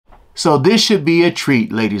So this should be a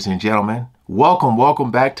treat, ladies and gentlemen. Welcome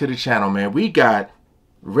back to the channel, man. We got,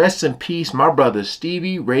 rest in peace, my brother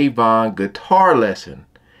Stevie Ray Vaughan Guitar Lesson.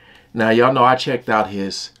 Now, y'all know I checked out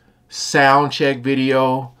his sound check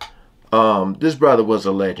video. This brother was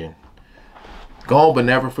a legend. Gone but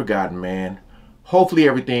never forgotten, man. Hopefully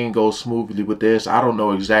everything goes smoothly with this. I don't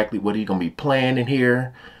know exactly what he's going to be playing in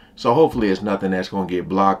here. So hopefully it's nothing that's going to get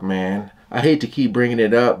blocked, man. I hate to keep bringing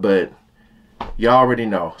it up, but y'all already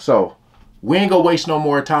know. So we ain't going to waste no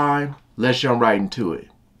more time. Let's jump right into it.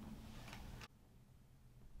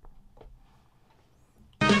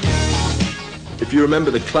 If you remember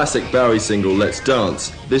the classic Bowie single, Let's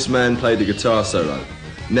Dance, this man played the guitar solo.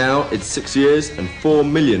 Now it's 6 years and 4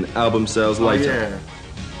 million album sales later. Yeah.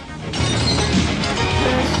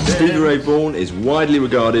 Stevie Ray Vaughan is widely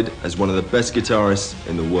regarded as one of the best guitarists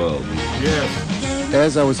in the world. Yes.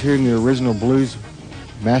 As I was hearing the original blues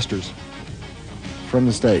masters from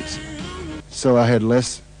the States, so I had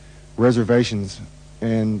less reservations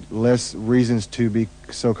and less reasons to be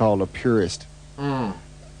so-called a purist. And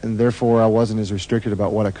therefore I wasn't as restricted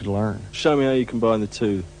about what I could learn. Show me how you combine the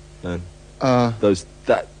two, then.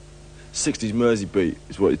 That 60s Mersey beat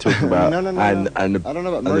is what you're talking about. No. And I don't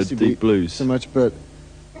know about Mersey the deep beat blues so much, but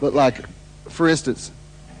like, for instance,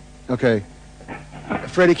 okay,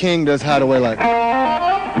 Freddie King does Hideaway like.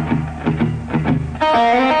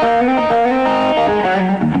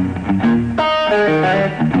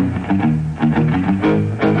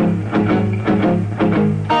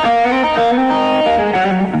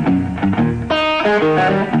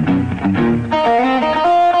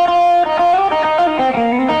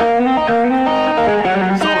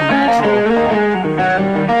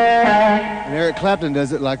 Clapton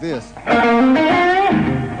does it like this. Oh.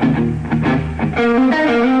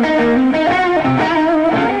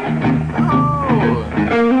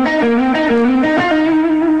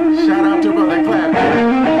 Shout out to Brother Clapton.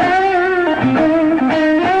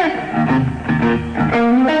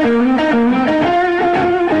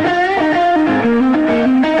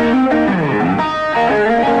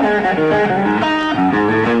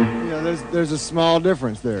 There's a small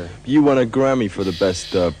difference there. You won a Grammy for the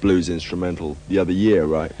best blues instrumental the other year,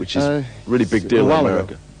 right? Which is a really big deal in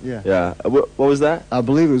America. Yeah. Yeah. What was that? I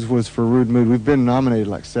believe it was for Rude Mood. We've been nominated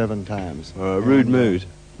like 7 times. Rude Mood.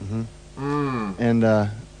 And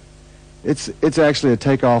it's actually a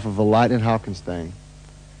takeoff of a Lightning Hopkins thing.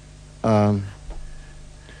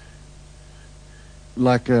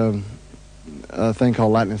 Like a thing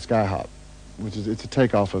called Lightning Skyhop, which is it's a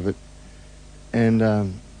takeoff of it. And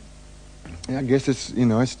I guess it's, you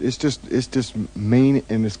know, it's just mean,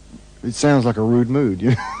 and it sounds like a Rude Mood, you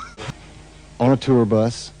know. On a tour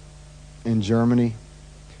bus in Germany,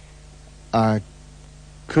 I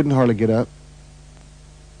couldn't hardly get up.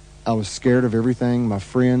 I was scared of everything. My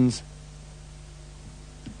friends,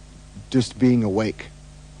 just being awake,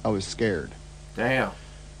 I was scared. Damn.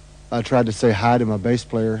 I tried to say hi to my bass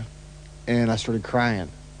player, and I started crying.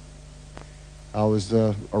 I was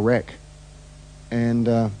a wreck. And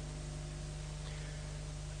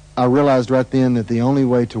I realized right then that the only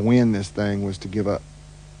way to win this thing was to give up.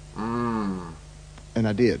 And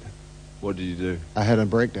I did. What did you do? I had a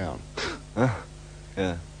breakdown.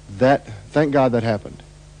 Yeah. Thank God that happened,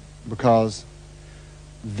 because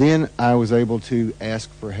then I was able to ask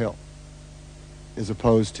for help, as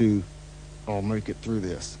opposed to, I'll make it through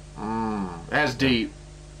this. That's deep.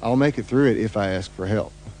 I'll make it through it if I ask for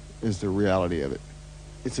help, is the reality of it.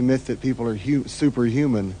 It's a myth that people are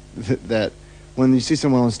superhuman, that when you see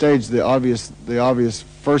someone on stage, the obvious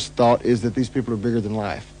first thought is that these people are bigger than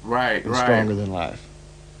life. Right. Stronger than life.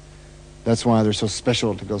 That's why they're so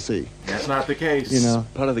special to go see. That's not the case. You know,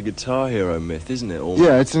 part of the Guitar Hero myth, isn't it? Almost?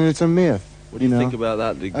 Yeah, it's a myth. What do you think about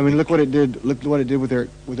that? I mean, look what it did. Look what it did with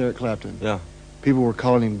Eric Clapton. Yeah. People were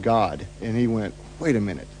calling him God, and he went, "Wait a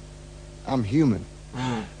minute, I'm human."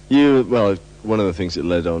 Well, one of the things it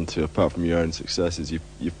led on to, apart from your own successes,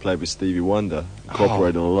 you've played with Stevie Wonder,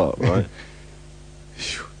 incorporated a lot, right?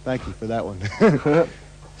 Thank you for that one.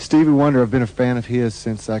 Stevie Wonder, I've been a fan of his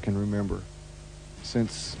since I can remember,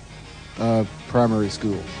 since primary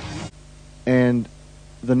school. And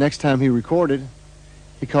the next time he recorded,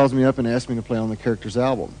 he calls me up and asked me to play on the Characters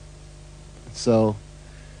album. So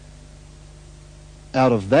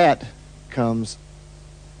out of that comes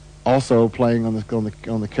also playing on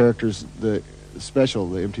the Characters, the special,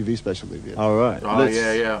 the MTV special they did. All right. Oh,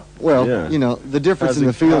 yeah. Well, yeah. you know, the difference in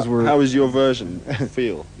the fields were. How was your version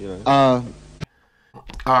feel? You know.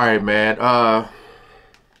 All right, man.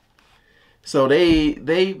 So they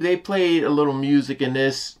played a little music in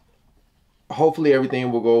this. Hopefully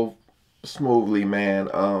everything will go smoothly, man.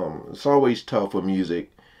 It's always tough with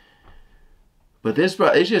music. But this, bro,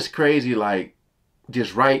 it's just crazy. Like,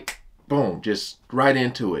 just right, boom, just right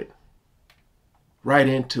into it. Right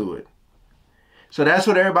into it. So that's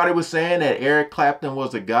what everybody was saying, that Eric Clapton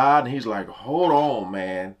was a god. And he's like, hold on,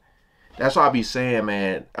 man. That's what I be saying,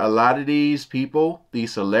 man. A lot of these people,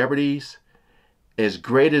 these celebrities, as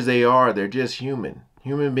great as they are, they're just human.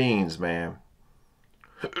 Human beings, man.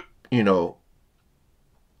 You know,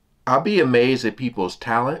 I'll be amazed at people's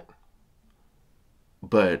talent.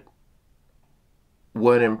 But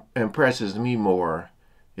what impresses me more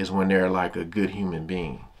is when they're like a good human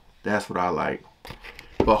being. That's what I like.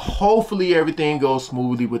 But hopefully everything goes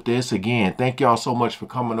smoothly with this. Again, thank y'all so much for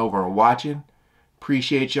coming over and watching.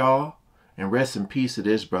 Appreciate y'all. And rest in peace to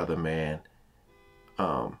this brother, man.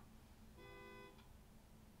 But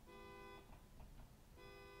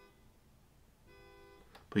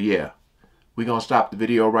yeah, we're going to stop the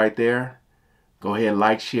video right there. Go ahead,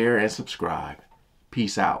 like, share, and subscribe.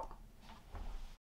 Peace out.